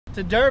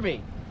to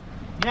Derby.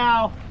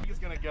 Now, It's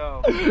gonna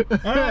go.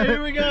 all right,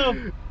 here we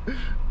go.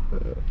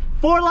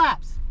 4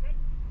 laps.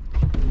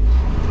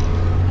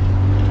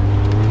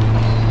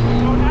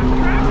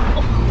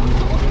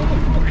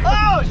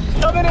 Oh, she's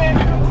coming in.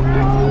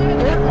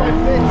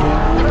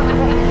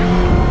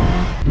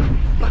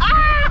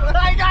 Ah,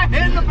 I got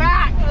hit in the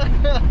back.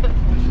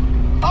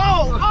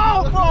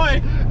 Oh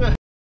boy.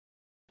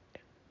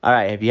 All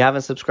right, if you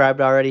haven't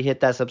subscribed already, hit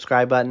that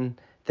subscribe button.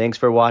 Thanks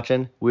for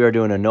watching. We are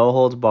doing a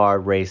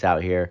no-holds-barred race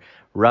out here.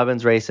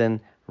 Rubbin's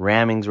racing,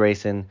 Ramming's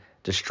racing,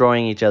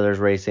 destroying each other's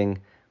racing.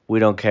 We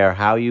don't care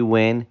how you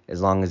win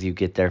as long as you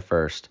get there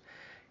first.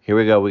 Here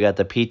we go. We got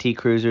the PT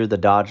Cruiser, the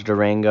Dodge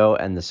Durango,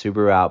 and the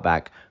Subaru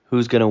Outback.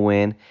 Who's going to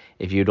win?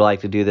 If you'd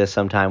like to do this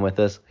sometime with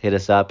us, hit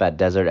us up at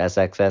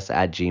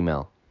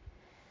desertsxs@gmail.com.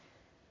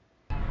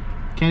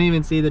 Can't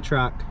even see the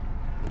truck,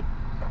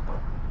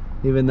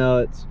 even though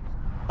it's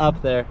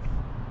up there,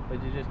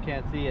 but you just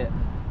can't see it.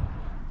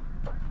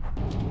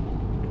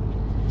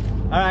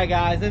 All right,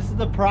 guys, this is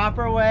the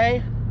proper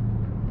way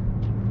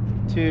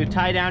to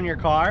tie down your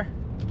car.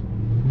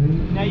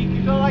 Now you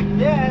can go like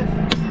this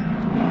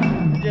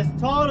and just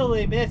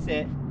totally miss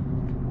it.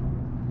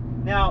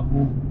 Now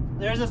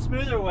there's a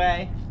smoother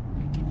way.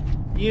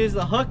 Use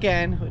the hook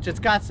end, which it's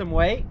got some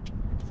weight,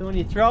 so when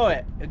you throw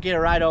it, it'll get it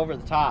right over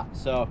the top.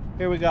 So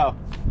here we go.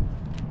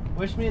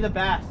 Wish me the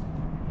best.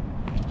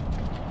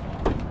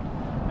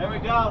 There we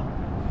go.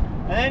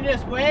 And then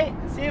just wait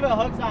and see if it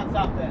hooks on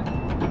something.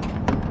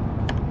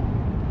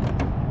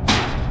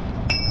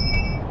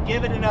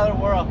 Give it another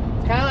whirl.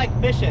 It's kind of like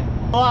fishing.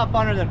 A lot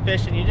funner than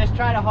fishing. You just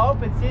try to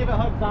hope and see if it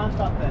hooks on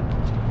something.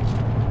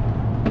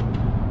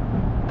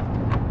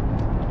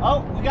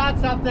 Oh, we got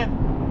something.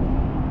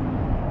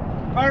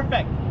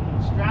 Perfect.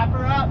 Strap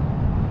her up.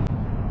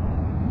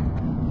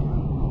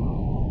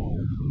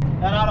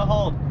 That ought to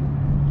hold.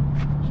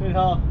 Should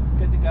hold.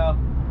 Good to go.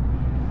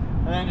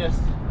 And then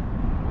just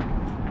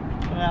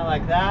put it out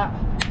like that.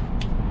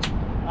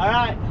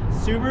 Alright,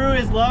 Subaru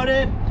is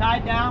loaded,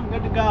 tied down,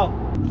 good to go.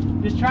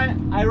 Just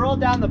trying, I rolled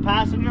down the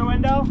passenger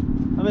window.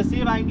 I'm gonna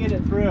see if I can get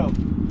it through.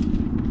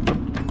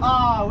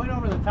 Oh, went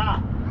over the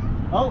top.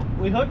 Oh,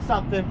 we hooked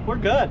something. We're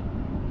good.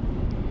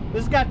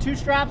 This has got 2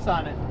 straps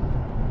on it.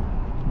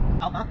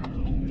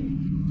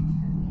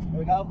 There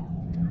we go.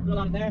 Put it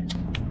on there.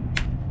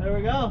 There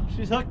we go.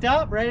 She's hooked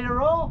up, ready to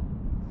roll.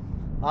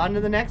 On to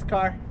the next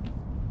car.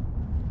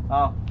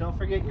 Oh, don't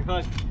forget your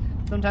hook.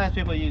 Sometimes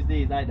people use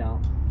these, I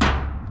don't.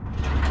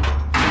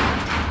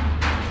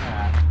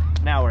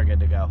 Now we're good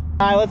to go.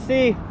 All right, let's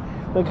see.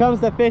 When it comes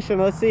to fishing,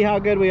 let's see how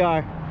good we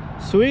are.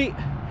 Sweet,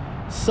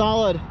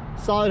 solid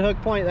hook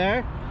point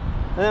there.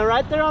 And then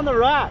right there on the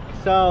rack,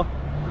 so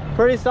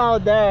pretty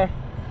solid there.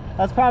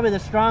 That's probably the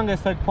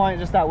strongest hook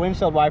point, just that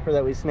windshield wiper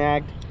that we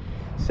snagged.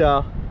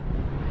 So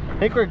I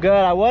think we're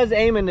good. I was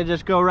aiming to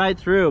just go right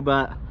through,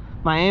 but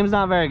my aim's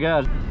not very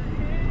good.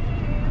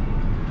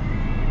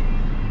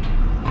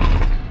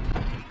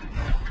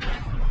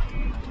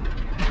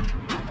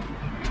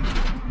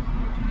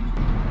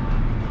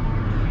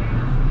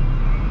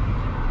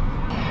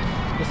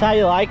 Just how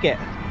you like it.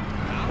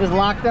 Just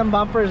lock them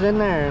bumpers in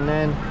there and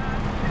then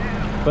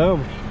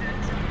boom.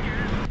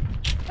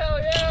 Hell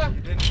yeah! You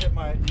didn't hit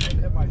my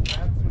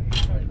fence when you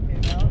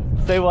came out?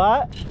 Say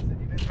what? You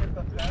didn't hit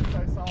the fence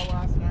I saw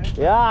last night?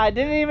 Yeah, I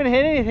didn't even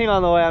hit anything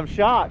on the way. I'm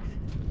shocked.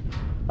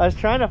 I was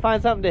trying to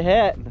find something to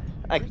hit.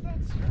 Where's that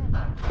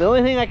strap? The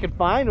only thing I could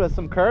find was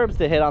some curbs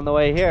to hit on the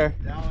way here.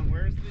 Dallin,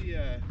 where's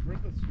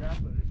the strap?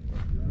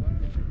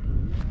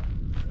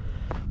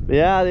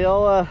 Yeah, the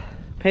old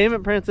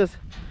pavement princess.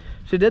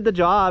 She did the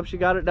job. She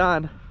got it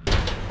done. Oh,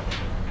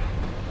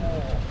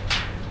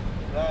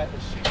 that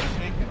is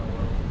shaking a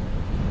little.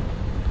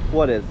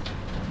 What is?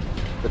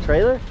 The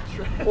trailer?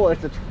 Well,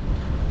 it's a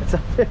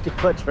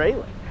 50-foot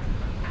trailer.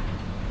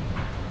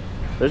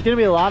 There's gonna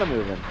be a lot of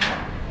moving.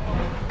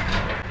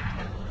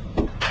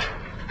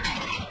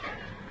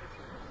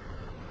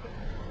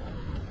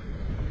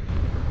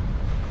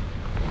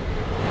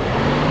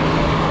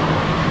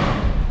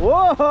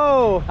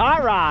 Whoa!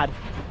 Hot rod.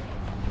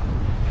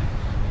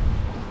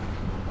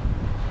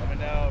 Let me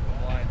know if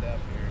I'm lined up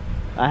here.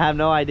 I have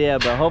no idea,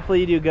 but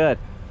hopefully you do good.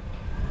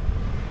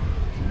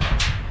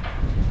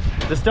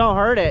 Just don't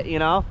hurt it, you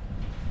know?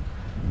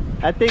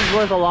 That thing's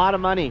worth a lot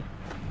of money.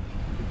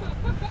 Come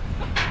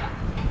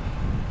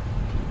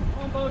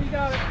on, Bo, you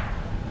got it. I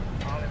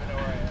don't even know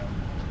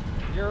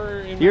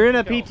where I am. You're in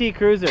a PT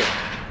Cruiser.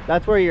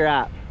 That's where you're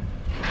at.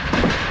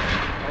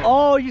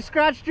 Oh, you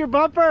scratched your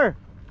bumper.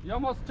 You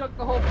almost took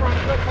the whole front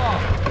grip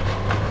off.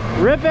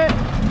 Rip it.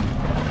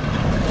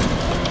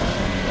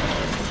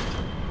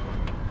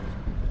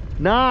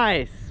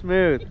 Nice,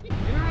 smooth. You know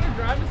how to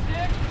drive a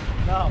stick?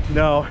 No.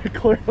 No,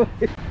 clearly.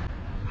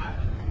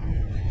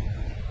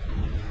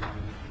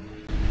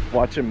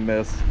 Watch him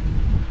miss.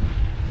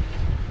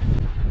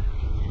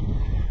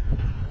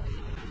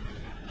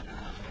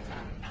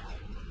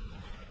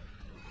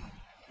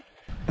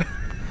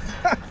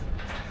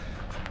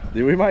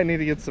 Dude, we might need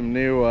to get some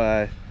new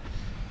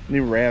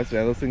ramps,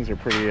 man. Those things are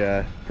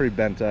pretty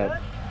bent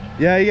up.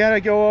 Yeah, you gotta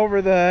go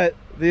over the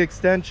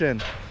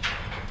extension.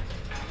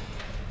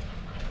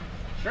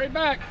 Straight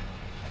back.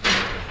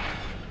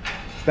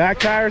 Back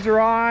tires are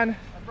on.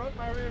 I broke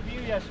my rear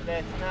view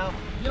yesterday, so now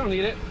You don't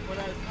need it. when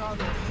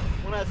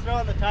I was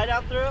throwing the tie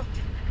down through, it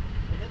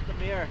hit the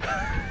mirror.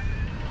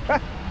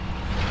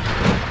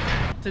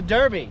 It's a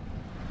Derby.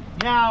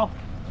 Now,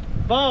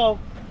 Bo,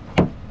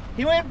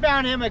 he went and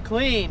found him a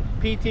clean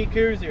PT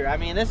Cruiser. I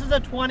mean, this is a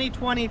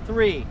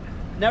 2023.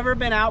 Never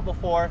been out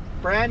before,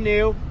 brand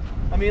new.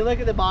 I mean, look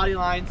at the body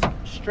lines,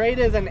 straight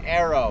as an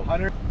arrow.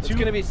 It's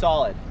gonna be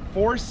solid.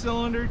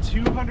 4-cylinder,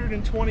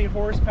 220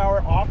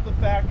 horsepower off the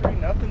factory,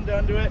 nothing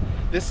done to it.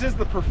 This is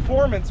the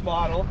performance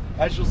model,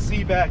 as you'll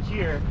see back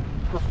here.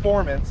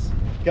 Performance.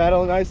 Got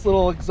a nice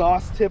little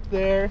exhaust tip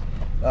there,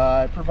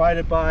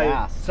 provided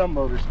by some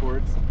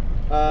motorsports.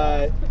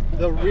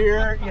 The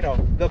rear, you know,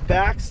 the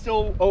back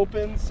still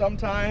opens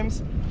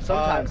sometimes.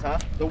 Sometimes, huh?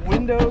 The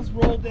windows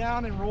roll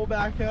down and roll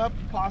back up,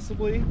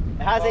 possibly.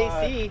 It has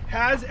AC.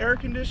 Has air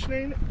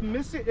conditioning.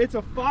 Missing. It's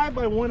a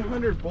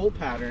 5x100 bolt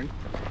pattern.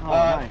 Oh,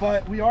 nice.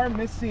 But we are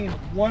missing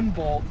one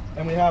bolt,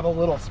 and we have a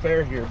little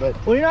spare here. But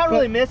Well, you're not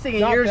really missing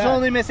it. not You're just bad.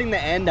 only missing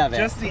the end of it.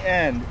 Just the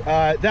end.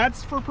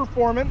 That's for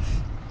performance.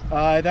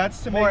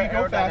 That's to More make it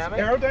go fast.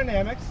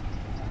 Aerodynamics.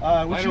 Which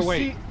Lighter you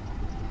weight. see,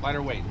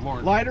 Lighter weight, more.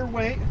 lighter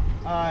weight.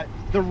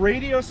 The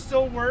radio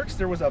still works.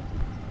 There was a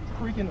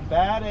freaking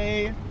bad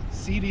A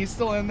CD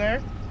still in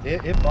there.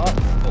 It bucks.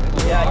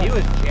 Yeah, he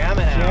was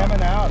jamming out.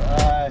 Jamming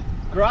out.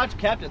 Garage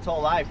kept its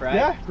whole life, right?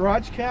 Yeah,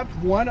 garage kept,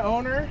 one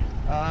owner,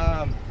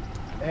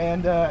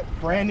 and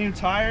brand new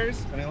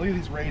tires. I mean, look at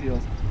these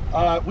radials.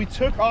 We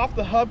took off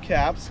the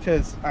hubcaps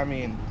because, I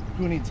mean,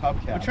 who needs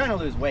hubcaps? We're trying to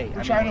lose weight.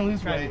 We're trying to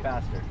lose trying weight. be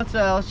faster.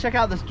 Let's check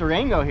out this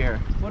Durango here.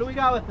 What do we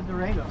got with the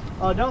Durango?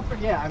 Oh, don't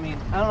forget. I mean,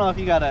 I don't know if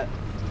you got a.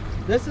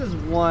 This is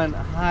one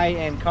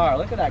high-end car.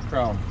 Look at that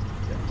chrome.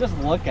 Just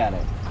look at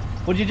it.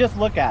 Would you just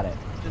look at it?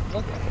 Just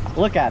look at it.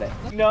 Look at it.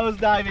 Nose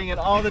diving and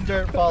all the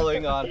dirt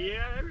following on.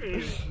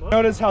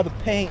 Notice how the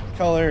paint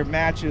color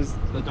matches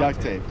the duct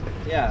tape.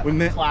 Yeah. We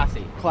meant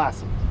Classy.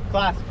 classy.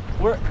 Class.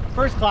 We're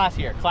first class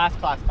here. Class.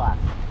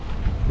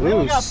 Then Ooh,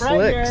 we got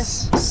Brett here.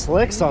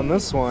 slicks on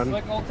this one.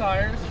 Slick old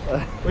tires.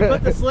 We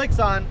put the slicks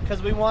on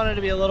because we wanted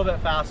to be a little bit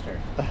faster.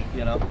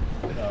 You know.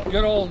 So.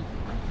 Good old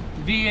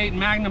V8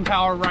 Magnum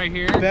power right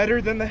here.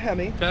 Better than the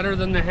Hemi. Better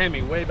than the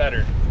Hemi, way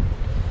better.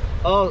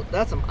 Oh,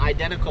 that's some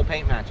identical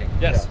paint matching.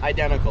 Yes.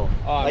 Identical.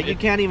 Like you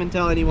can't even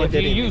tell anyone If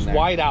did you anything use there.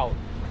 white out,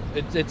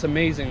 it's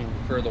amazing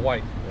for the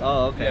white.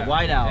 Oh, okay. Yeah,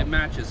 White out. It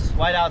matches.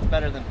 White out's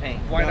better than paint.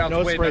 White out's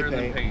no way spray better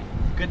paint. than paint.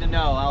 Good to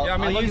know. Yeah, I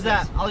mean, I'll look use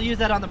at that. this. I'll use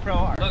that on the Pro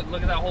R.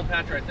 Look at that whole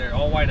patch right there,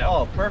 all white out.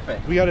 Oh,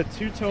 perfect. We got a So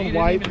you two-tone didn't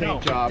white even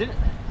paint know. job.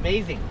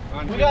 Amazing.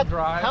 On We wheel got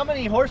drive. how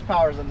many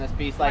horsepowers in this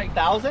beast? Like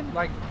 1,000?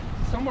 Like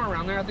somewhere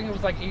around there. I think it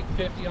was like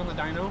 850 on the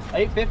dyno.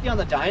 850 on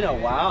the dyno.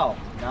 Wow.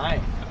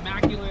 Nice.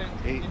 Immaculate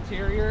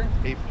interior.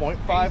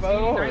 8.50 AC,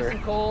 or nice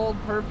and cold,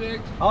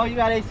 perfect. Oh, you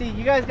got AC.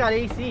 You guys got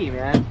AC,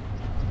 man.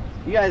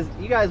 You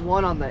guys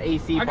won on the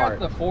AC I part.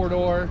 got the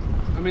 4-door.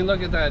 I mean,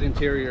 look at that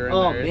interior in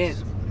Oh, there. man.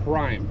 It's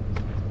prime.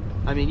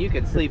 I mean, you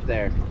could sleep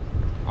there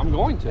I'm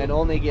going to. and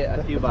only get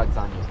a few bucks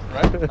on you.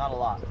 Right? Not a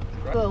lot.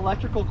 Right. The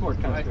electrical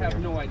cord comes I through have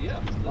here. no idea.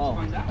 Let's Oh.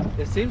 find out.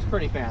 It seems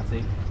pretty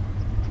fancy.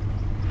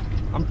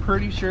 I'm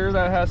pretty sure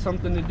that has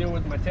something to do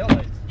with my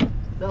taillights. Is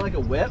that like a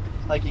whip?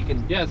 Like you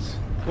can, Yes.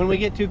 when we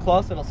get too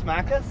close, it'll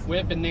smack us?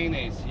 Whip and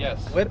nays,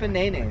 yes. Whip and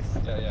nays.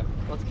 Yeah.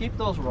 Let's keep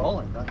those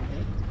rolling, don't you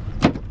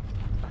think?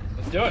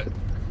 Let's do it.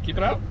 Keep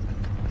it up.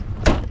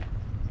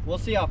 We'll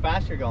see how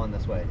fast you're going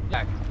this way.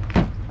 Yeah.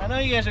 I know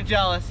you guys are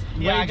jealous.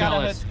 Yeah, Way I got a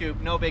hood jealous.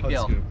 scoop. No big Hood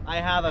deal. scoop. I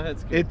have a hood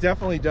scoop. it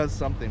definitely does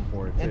something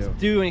for it too. It's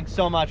doing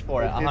so much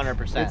for it, It's-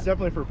 100%. It's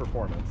definitely for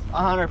performance.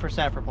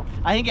 100% for.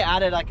 I think it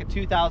added like a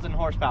 2,000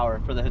 horsepower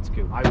for the hood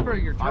scoop. For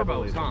your I turbos,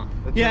 believe it. huh?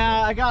 The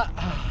Yeah, I got.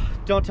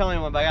 Don't tell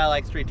anyone, but I got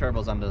like 3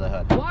 turbos under the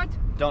hood. What?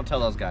 Don't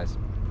tell those guys.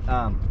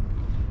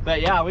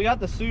 But yeah, we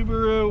got the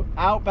Subaru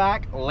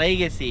Outback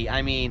Legacy.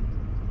 I mean.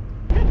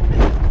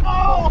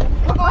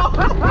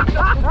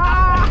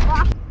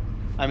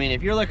 I mean,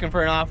 if you're looking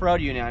for an off-road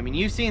unit, I mean,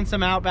 you've seen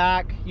some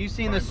Outback, you've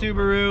seen the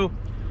Subaru,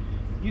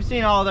 you've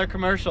seen all their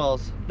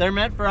commercials. They're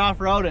meant for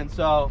off-roading,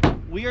 so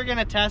we are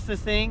gonna test this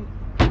thing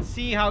and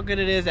see how good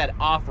it is at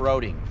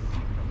off-roading.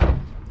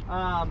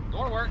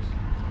 Door works.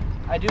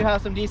 I do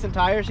have some decent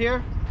tires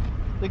here.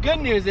 The good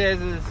news is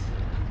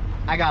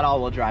I got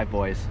all-wheel drive,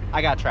 boys.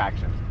 I got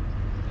traction.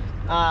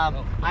 I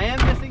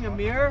am missing a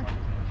mirror.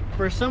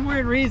 For some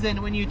weird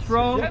reason, when you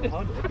throw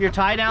your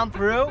tie down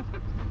through,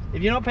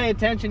 if you don't pay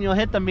attention, you'll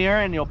hit the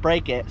mirror and you'll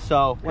break it.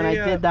 So when I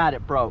did that,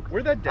 it broke.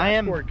 Where'd that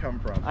dashboard come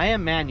from? I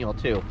am manual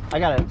too. I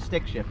got a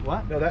stick shift.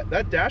 What? No,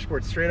 that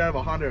dashboard's straight out of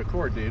a Honda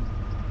Accord, dude.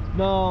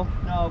 No,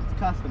 it's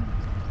custom.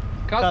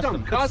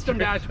 Custom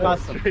dashboard.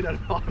 Custom. Straight out of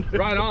Honda.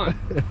 Right on.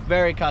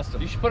 Very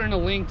custom. You should put in a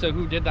link to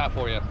who did that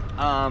for you.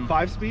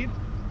 5-speed?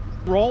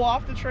 Roll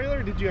off the trailer,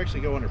 or did you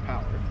actually go under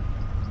power?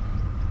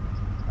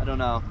 I don't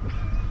know.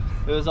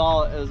 It was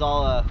all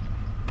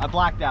I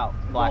blacked out.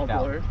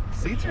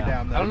 Seats are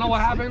down there. I don't know what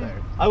happened.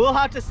 I will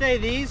have to say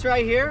these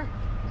right here,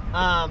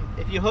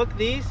 if you hook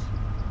these,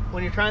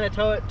 when you're trying to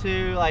tow it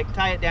to like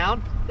tie it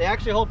down, they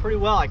actually hold pretty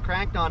well. I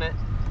cranked on it.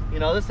 You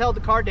know, this held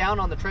the car down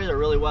on the trailer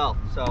really well.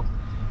 So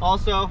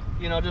also,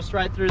 you know, just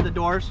right through the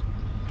doors.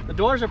 The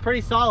doors are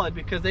pretty solid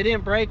because they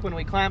didn't break when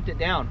we clamped it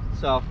down.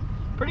 So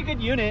pretty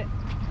good unit.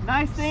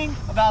 Nice thing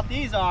about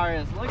these is,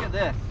 look at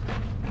this.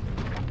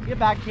 Get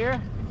back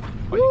here.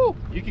 Woo!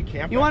 You can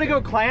camp. You want to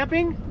go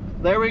clamping?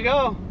 There we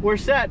go. We're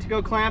set to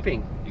go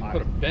clamping. You can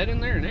put a bed in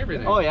there and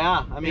everything. Oh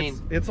yeah, I mean,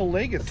 it's a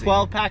legacy.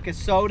 12 pack of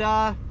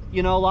soda.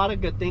 You know, a lot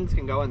of good things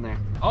can go in there.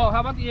 Oh, how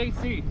about the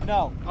AC?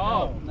 No.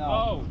 Oh, no.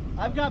 oh.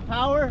 I've got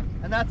power,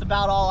 and that's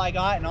about all I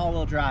got, and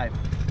all-wheel drive.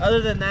 Other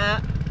than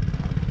that,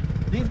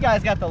 these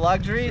guys got the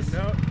luxuries.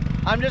 No.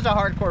 I'm just a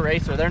hardcore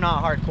racer. They're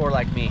not hardcore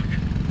like me.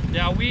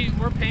 Yeah,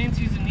 we're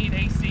pansies and need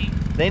AC.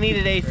 They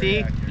needed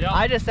AC. Yep.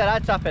 I just said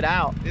I'd tough it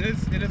out. It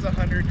is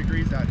 100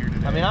 degrees out here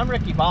today. I mean, I'm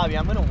Ricky Bobby.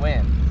 I'm gonna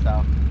win.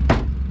 So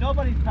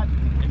nobody's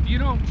touching me. If you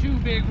don't chew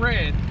Big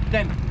Red,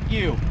 Then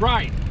you.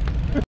 right.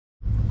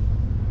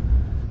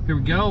 Here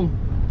we go.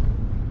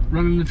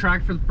 Running the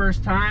track for the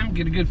first time,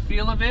 get a good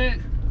feel of it.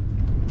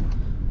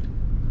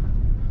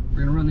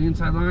 We're gonna run the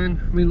inside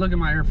line. I mean, look at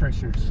my air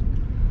fresheners.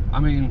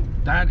 I mean,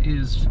 that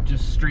is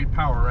just straight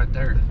power right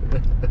there.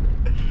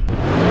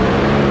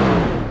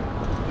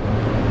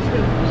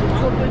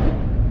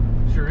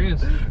 Sure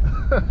is.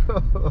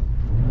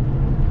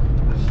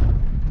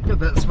 Got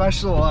that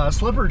special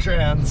slipper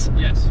trans.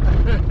 Yes.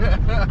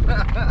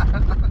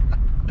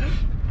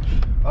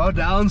 Oh,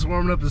 Dallin's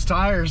warming up his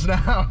tires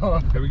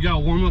now. There we go.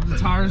 Warm up the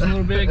tires a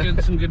little bit,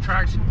 get some good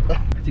traction.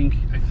 I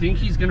think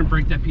he's gonna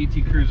break that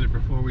PT Cruiser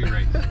before we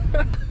race.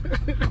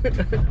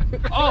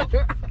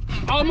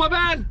 Oh, my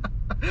bad.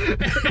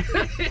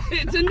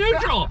 It's in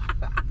neutral.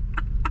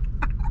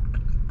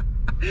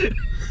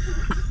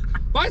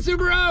 Bye,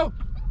 Subaru.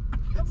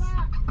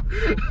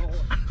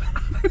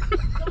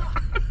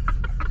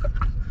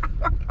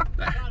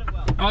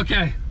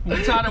 Okay,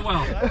 we taught it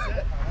well. That's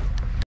it.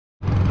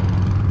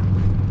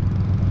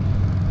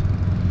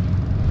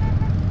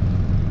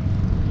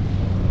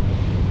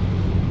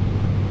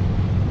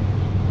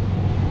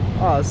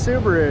 Oh,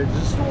 Subaru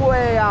just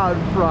way out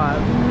in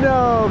front.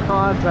 No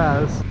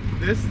contest.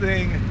 This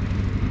thing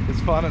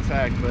is fun as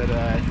heck, but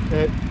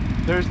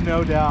there's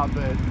no doubt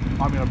that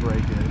I'm gonna break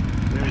it.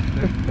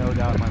 There's no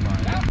doubt in my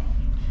mind.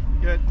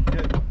 Good.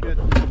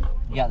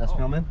 You got this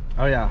filming?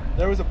 Oh yeah.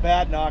 There was a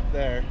bad knock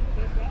there.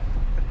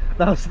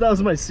 That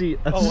was my seat.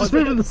 I was just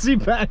moving the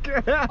seat back.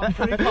 I'm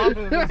pretty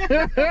confident this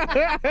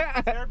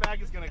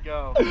airbag is gonna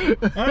go.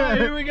 All right,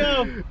 here we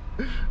go.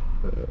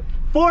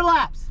 4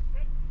 laps.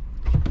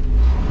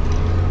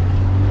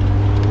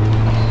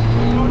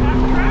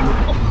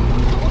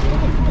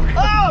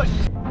 Oh!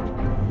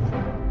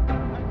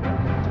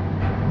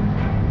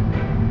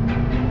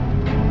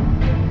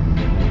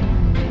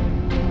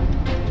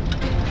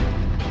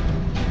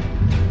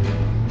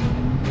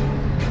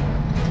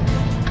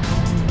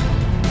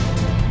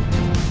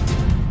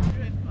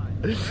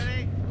 Ready?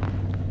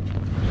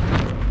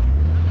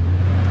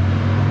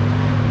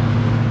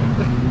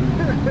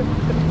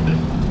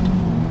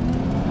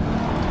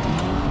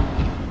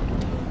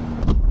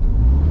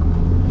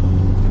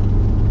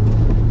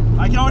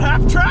 I don't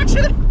have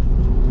traction.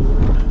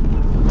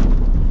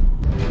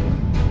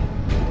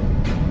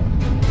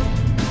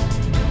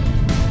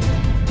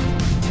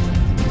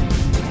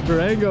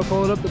 Durango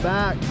pulling up the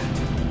back.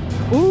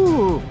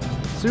 Ooh,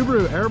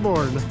 Subaru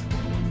airborne.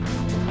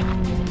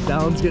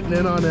 Dallin's getting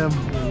in on him.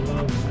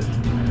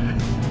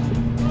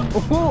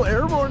 Oh,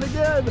 airborne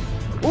again.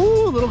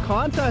 Ooh, little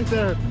contact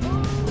there.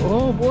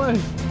 Oh boy.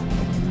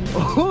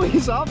 Oh,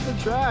 he's off the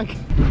track.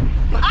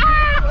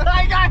 Ah!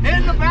 I got hit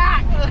in the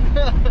back.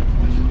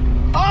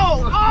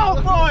 Oh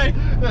boy.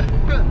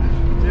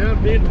 Yeah,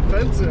 being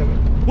defensive.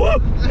 Woo!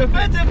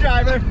 Defensive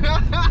driver.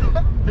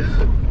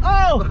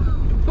 Oh,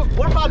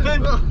 we're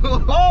pumping.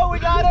 Oh, we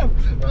got him.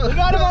 We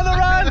got him on the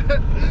run.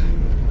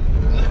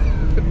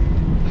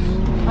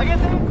 I get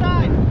the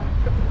inside.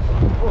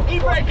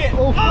 E-brake it.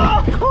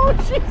 Oh,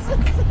 Jesus.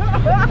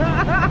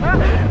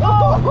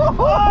 Oh.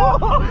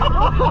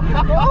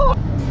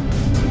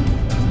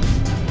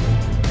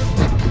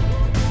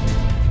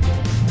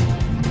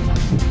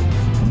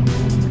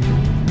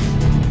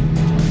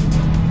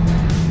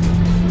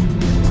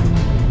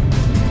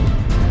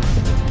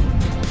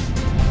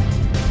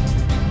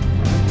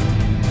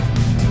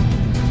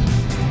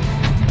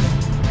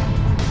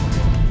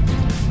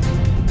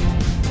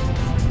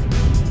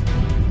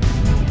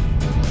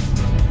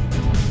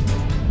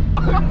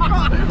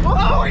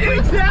 Oh,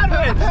 you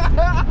sandwich!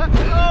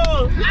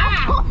 Oh,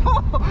 ah!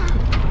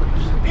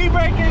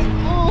 E-brake it!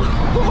 Oh!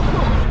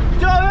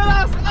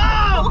 Us!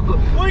 Oh!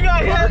 We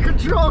got hit!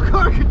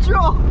 Car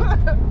control!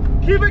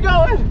 Keep it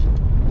going!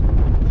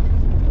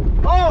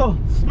 Oh,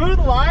 smooth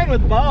line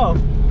with Bo.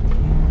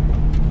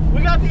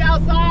 We got the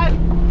outside.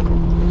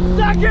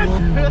 Second!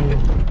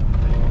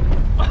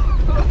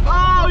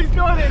 Oh, he's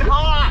going in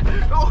hot!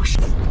 Oh,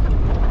 shit!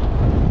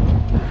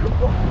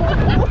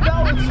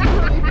 That was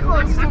really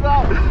close to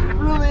that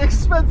really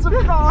expensive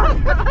car.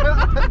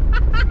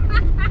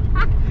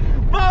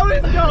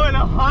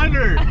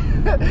 100.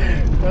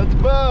 That's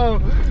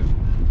boom.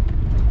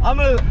 I'm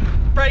gonna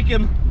break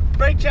him.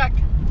 Brake check.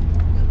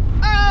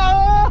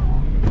 Oh!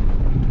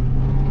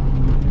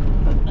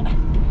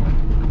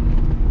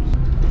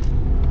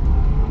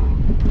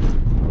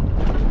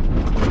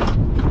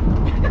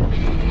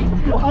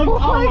 I'm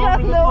all over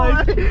the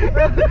place.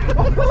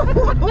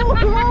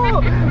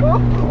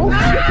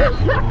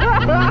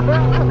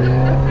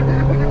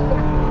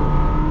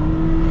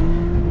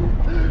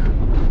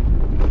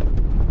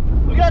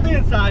 We got the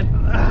inside.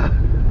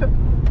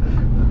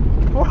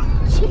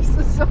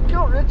 Jesus,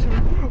 go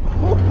Richard.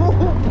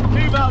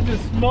 He about to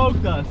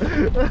smoked us.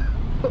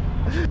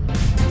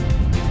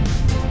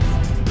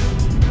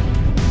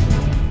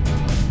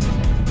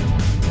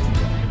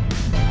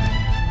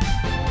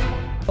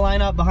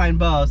 Line up behind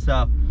Bo,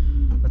 so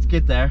let's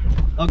get there.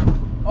 Okay.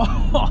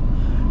 Oh.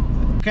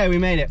 Okay, we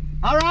made it.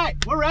 All right,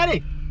 we're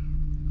ready.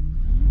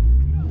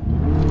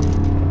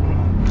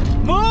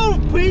 Move,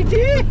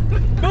 PT!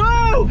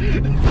 Move!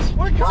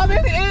 We're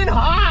coming in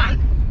hot!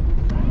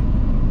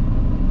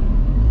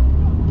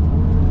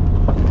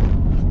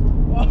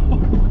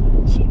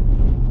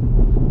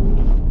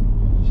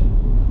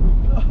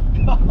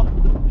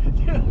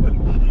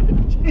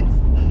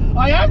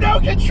 I have no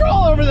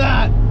control over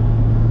that!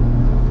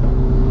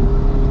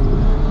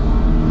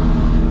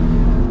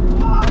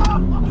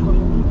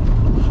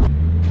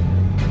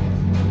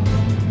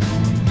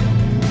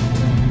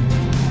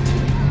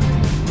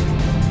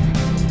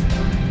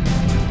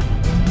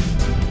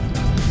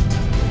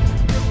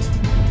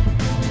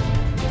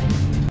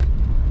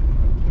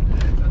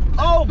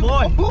 Oh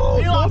boy!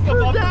 He lost the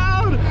bumper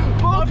down!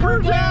 Bumper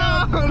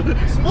down!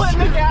 Splitting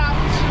the gap!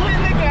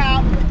 Splitting the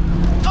gap!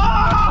 Oh!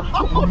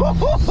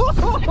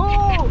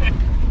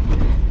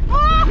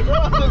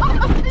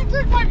 He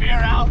took my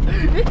beer out.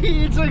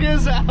 He took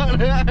his out.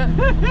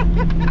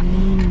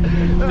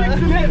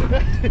 Fixing it.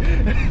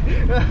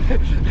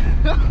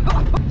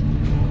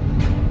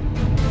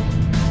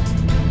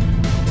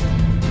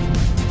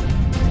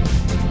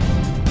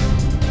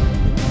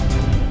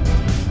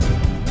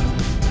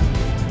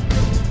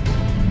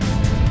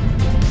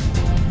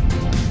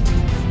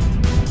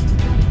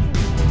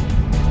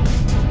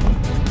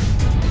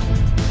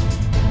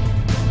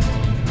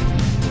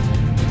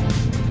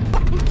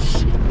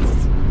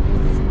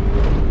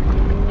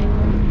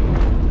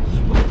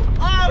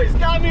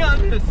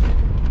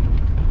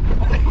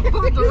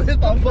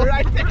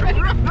 Right there.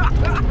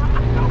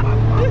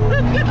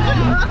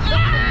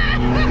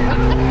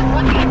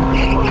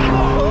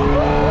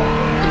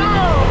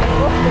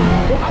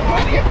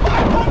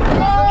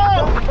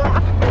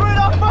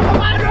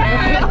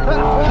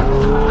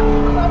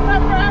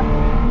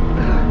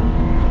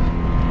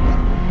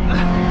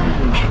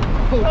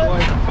 Oh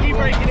boy. Keep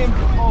breaking him.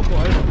 Oh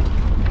boy.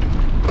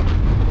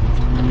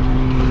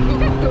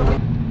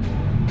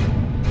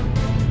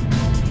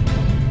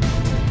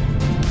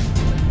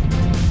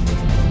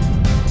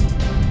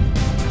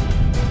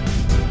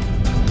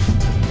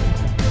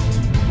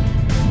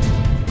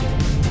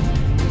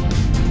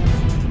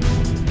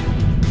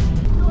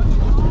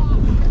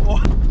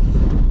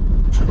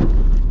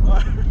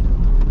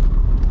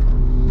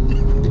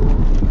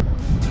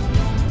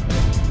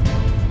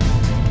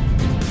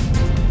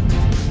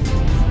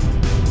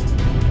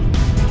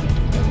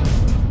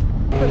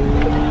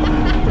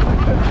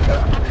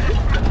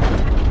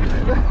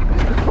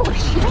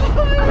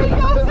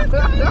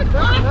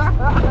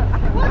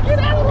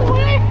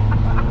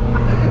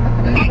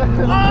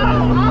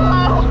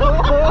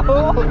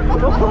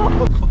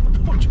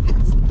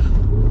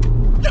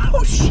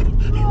 Oh shit!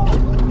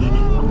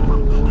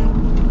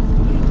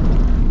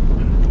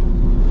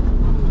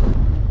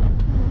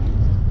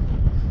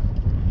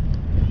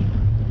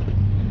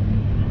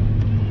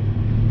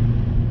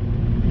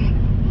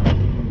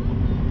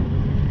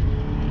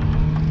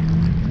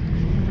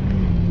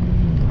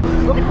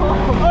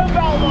 I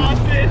about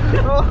lost it.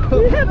 He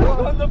hit us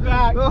on the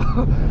back.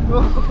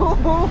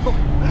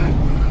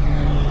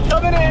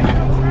 Coming in.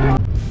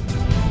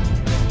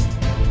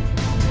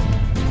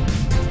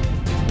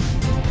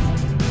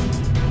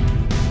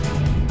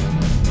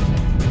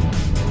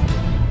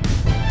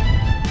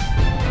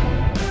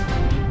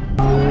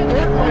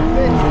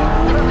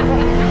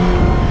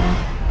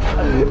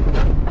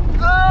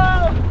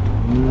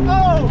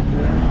 Oh!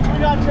 We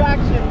got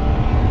traction.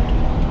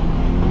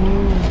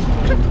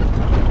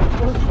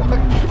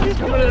 He's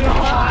coming in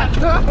hot.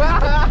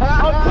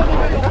 I'm coming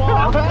in the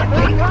wall.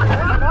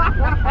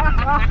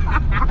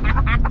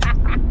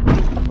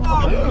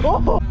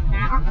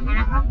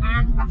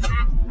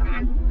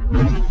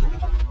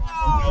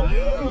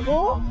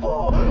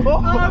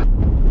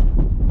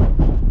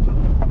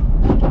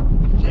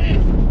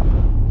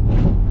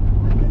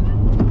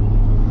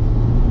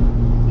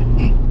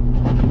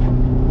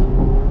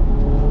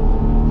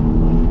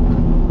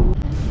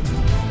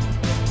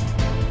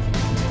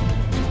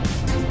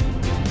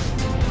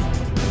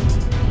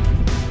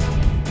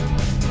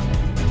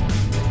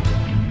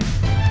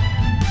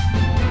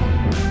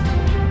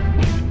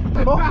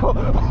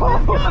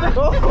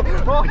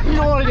 Oh, you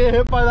don't want to get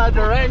hit by that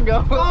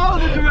Durango. Oh,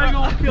 the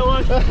Durango will kill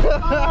us.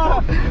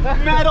 Oh,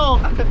 metal.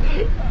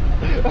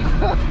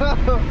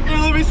 Here,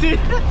 let me see.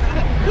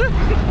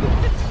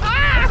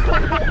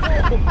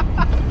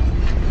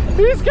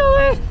 He's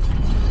coming.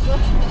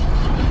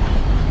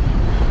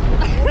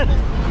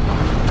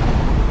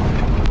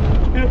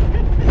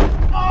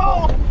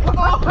 Oh!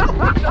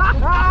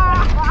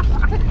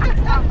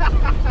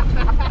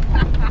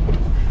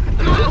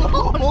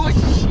 Oh,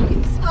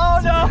 jeez. Oh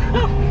no!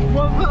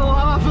 One fell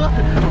off.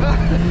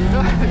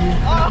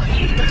 Oh!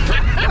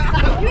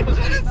 You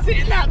should have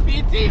seen that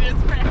PT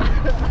just ran.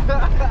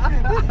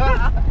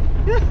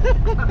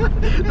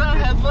 That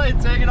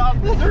headlight's hanging off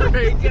the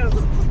Durango.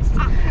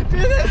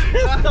 Dude, this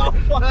is so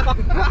fun.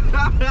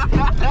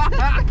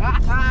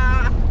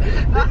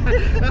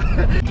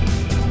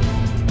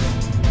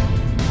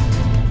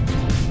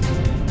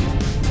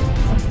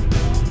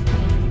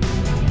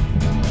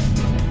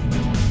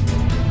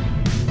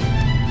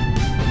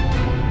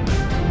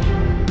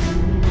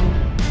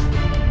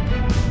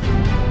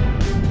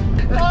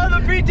 Oh, the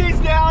PT's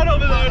down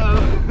over there.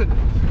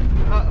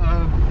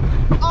 Uh-oh.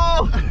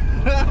 Oh!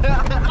 Oh!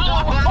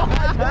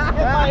 I just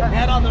hit my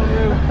head on the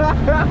roof.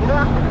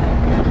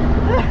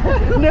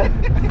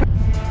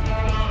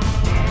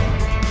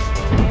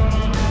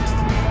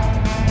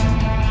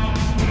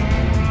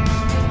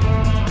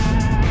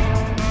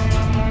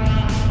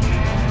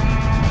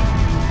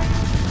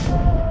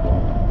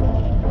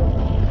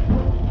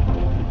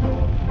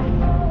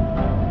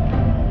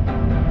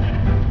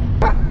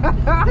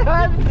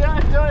 I'm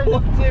not doing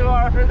it too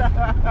hard.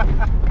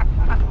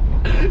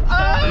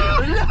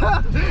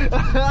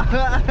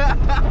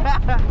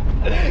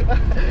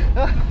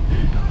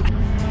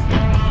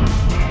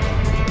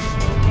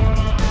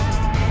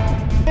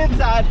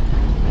 Inside.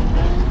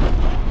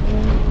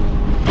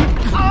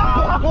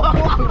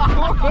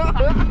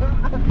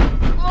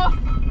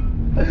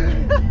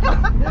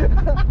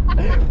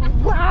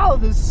 Wow,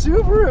 the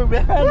Subaru,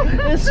 man.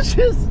 It's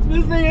just,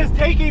 this thing is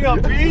taking a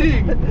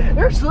beating.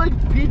 There's like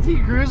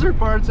PT Cruiser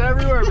parts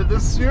everywhere, but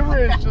this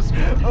Subaru is just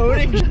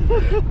owning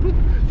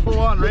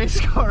full-on race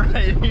car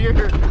right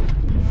here.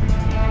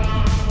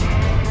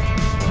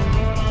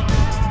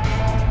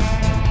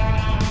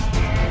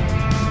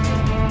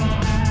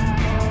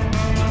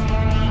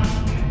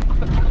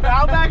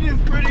 Outback is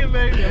pretty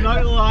amazing, I'm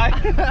not gonna lie.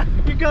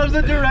 Here comes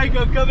the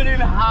Durango coming in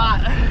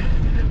hot.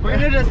 We're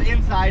gonna just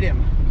inside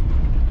him.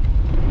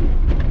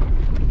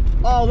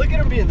 Oh, look at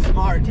him being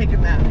smart,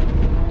 taking that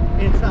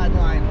inside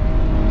line.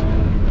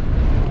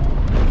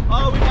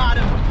 Oh, we got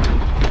him.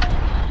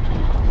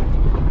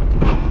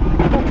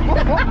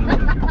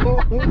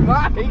 Oh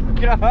my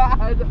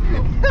God.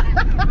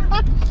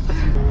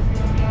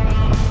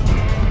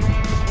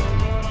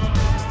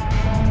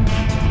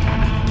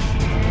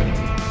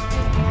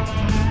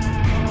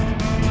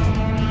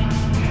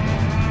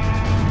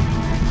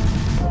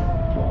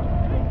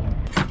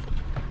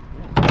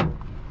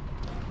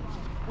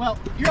 Well,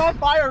 you're on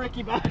fire,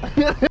 Ricky.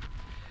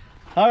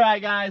 All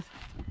right, guys.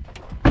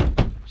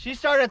 She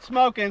started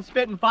smoking,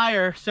 spitting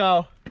fire,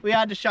 so we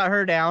had to shut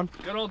her down.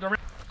 Good old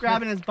Durango.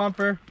 Grabbing his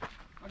bumper.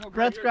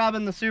 Brett's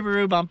grabbing the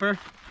Subaru bumper.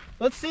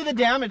 Let's see the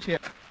damage here.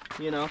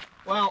 You know,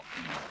 well,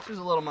 she's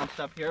a little munched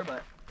up here,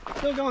 but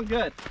still going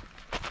good.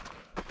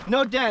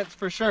 No dents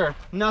for sure.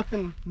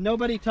 Nothing,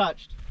 nobody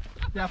touched.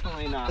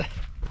 Definitely not.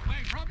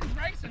 Wait, Robin's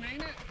racing,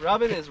 ain't it?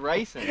 Rubbing is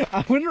racing.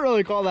 I wouldn't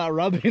really call that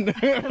rubbing.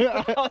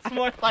 It's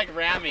more like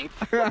ramming.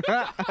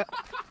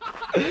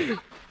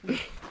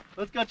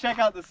 Let's go check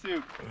out the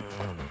soup.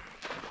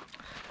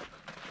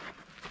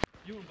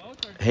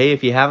 Hey,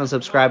 if you haven't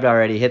subscribed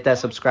already, hit that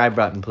subscribe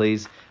button,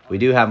 please. We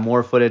do have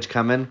more footage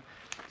coming,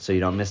 so you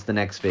don't miss the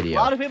next A video.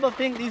 lot of people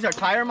think these are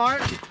tire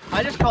marks.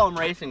 I just call them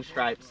racing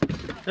stripes.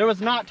 There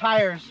was not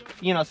tires,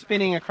 you know,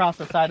 spinning across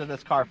the side of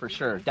this car for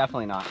sure.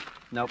 Definitely not.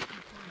 Nope.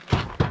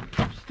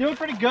 She's doing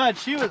pretty good.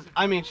 She was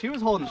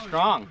holding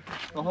strong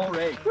the whole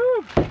race.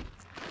 Woo.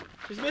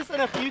 She's missing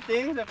a few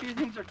things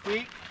are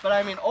tweaked, but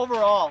I mean,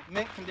 overall,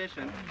 mint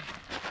condition.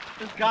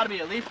 This has got to be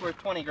at least worth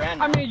 20 grand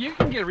now. I mean, you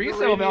can get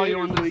resale value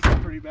on this.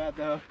 Pretty bad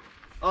though.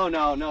 Oh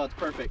no, it's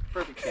perfect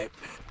shape.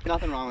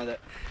 Nothing wrong with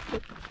it.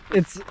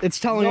 It's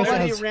telling us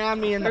Nobody it has...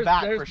 rammed me in the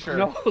back for sure.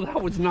 No,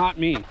 that was not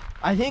me.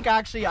 I think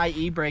actually I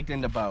e-braked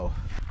into Bo.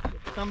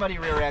 Somebody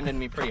rear-ended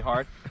me pretty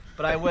hard,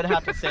 but I would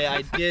have to say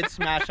I did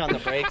smash on the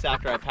brakes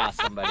after I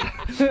passed somebody.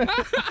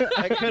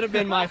 That could have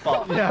been my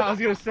fault. Yeah, I was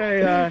gonna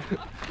say,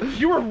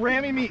 you were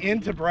ramming me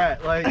into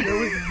Brett. Like, there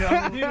was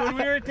no... Dude, when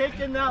we were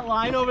taking that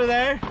line over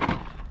there,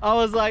 I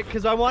was like,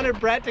 because I wanted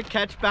Brett to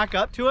catch back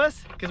up to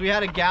us, because we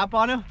had a gap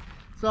on him.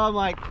 So I'm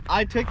like,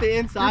 I took the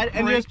inside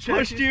and just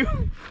pushed you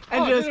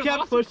and just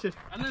kept pushing.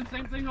 And then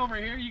same thing over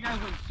here, you guys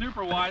went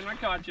super wide and I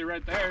caught you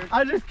right there.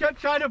 I just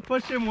kept trying to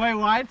push him way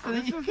wide so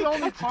that This is the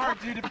only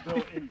part, dude.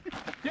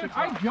 Dude,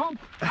 I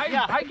jump.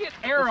 I get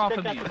air off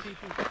of you.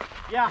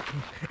 Yeah.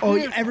 Oh,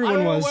 Dude, everyone I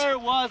don't was. know where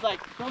it was, like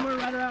somewhere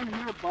right around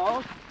here,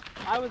 Bo.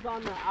 I was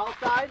on the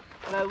outside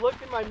and I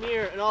looked in my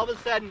mirror and all of a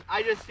sudden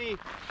I just see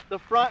the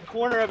front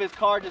corner of his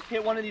car just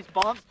hit one of these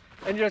bumps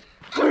and just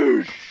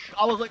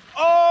I was like,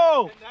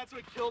 oh! And that's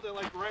what killed it,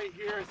 like right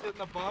here, is hitting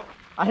the bump.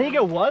 I think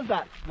it was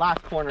that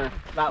last corner,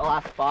 that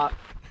last spot.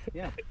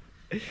 Yeah.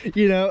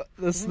 You know,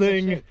 this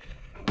thing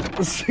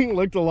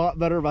looked a lot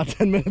better about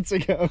 10 minutes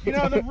ago. You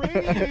know, the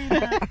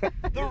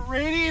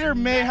radiator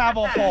may have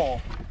a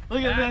hole.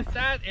 Look at this.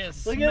 That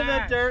is Look at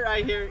the dirt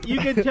right here. You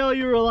can tell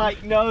you were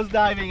like nose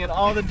diving and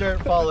all the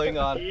dirt following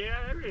on. Yeah,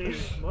 everything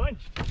is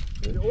munched.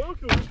 The oil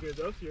cooler's good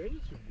though, so your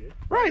engine's good.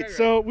 Right,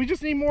 so we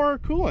just need more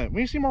coolant.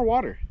 We just need more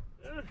water.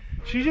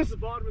 She just the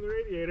bottom of the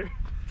radiator.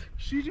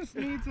 She just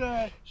needs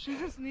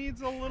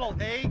a little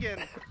egg and